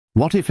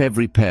What if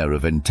every pair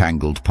of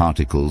entangled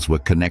particles were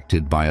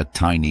connected by a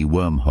tiny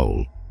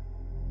wormhole?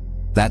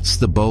 That's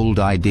the bold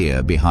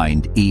idea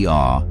behind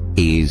ER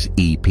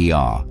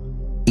EPR.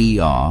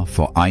 ER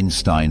for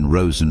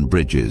Einstein-Rosen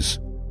bridges,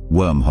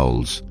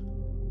 wormholes.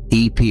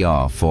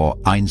 EPR for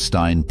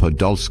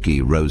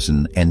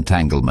Einstein-Podolsky-Rosen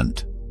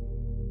entanglement.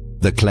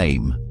 The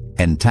claim,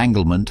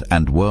 entanglement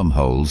and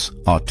wormholes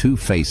are two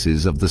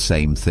faces of the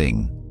same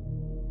thing.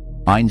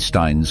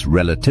 Einstein's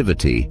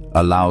relativity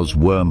allows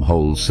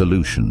wormhole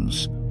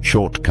solutions,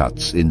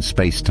 shortcuts in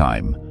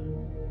spacetime.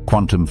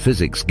 Quantum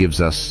physics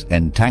gives us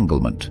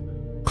entanglement,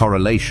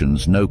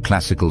 correlations no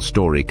classical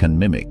story can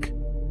mimic.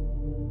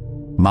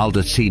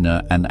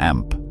 Maldacena and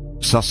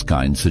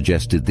Susskind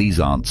suggested these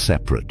aren't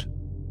separate.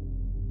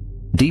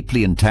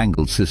 Deeply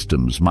entangled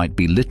systems might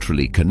be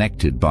literally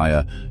connected by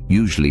a,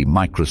 usually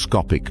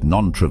microscopic,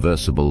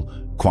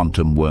 non-traversable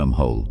quantum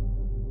wormhole.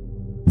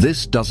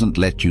 This doesn't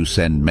let you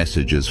send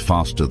messages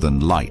faster than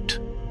light.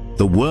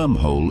 The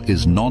wormhole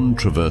is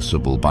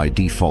non-traversable by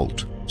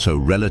default, so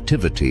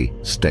relativity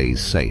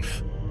stays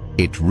safe.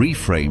 It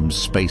reframes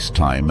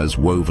space-time as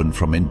woven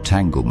from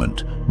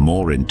entanglement.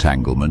 More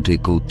entanglement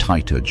equals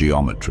tighter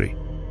geometry.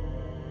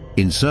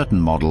 In certain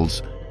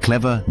models,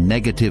 clever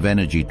negative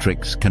energy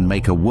tricks can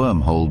make a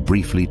wormhole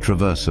briefly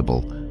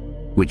traversable,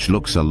 which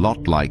looks a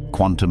lot like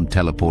quantum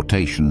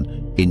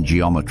teleportation in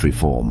geometry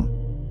form.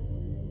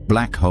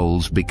 Black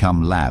holes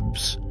become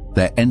labs.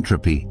 Their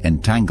entropy,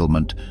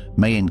 entanglement,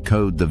 may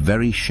encode the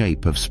very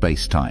shape of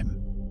space-time.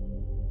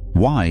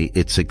 Why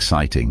it's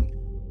exciting?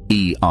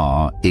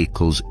 ER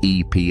equals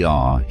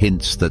EPR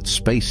hints that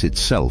space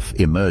itself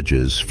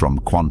emerges from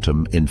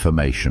quantum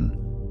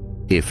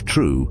information. If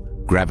true,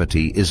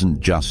 gravity isn't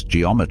just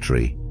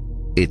geometry,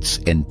 it's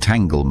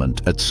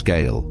entanglement at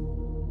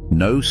scale.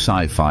 No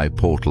sci-fi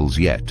portals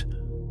yet,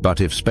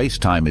 but if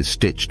space-time is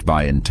stitched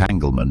by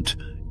entanglement,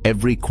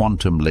 every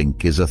quantum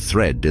link is a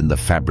thread in the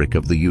fabric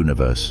of the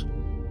universe.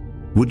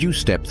 Would you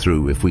step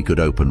through if we could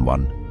open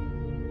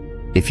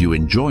one? If you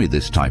enjoy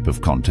this type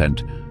of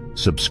content,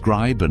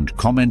 subscribe and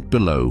comment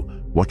below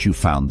what you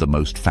found the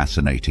most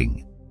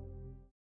fascinating.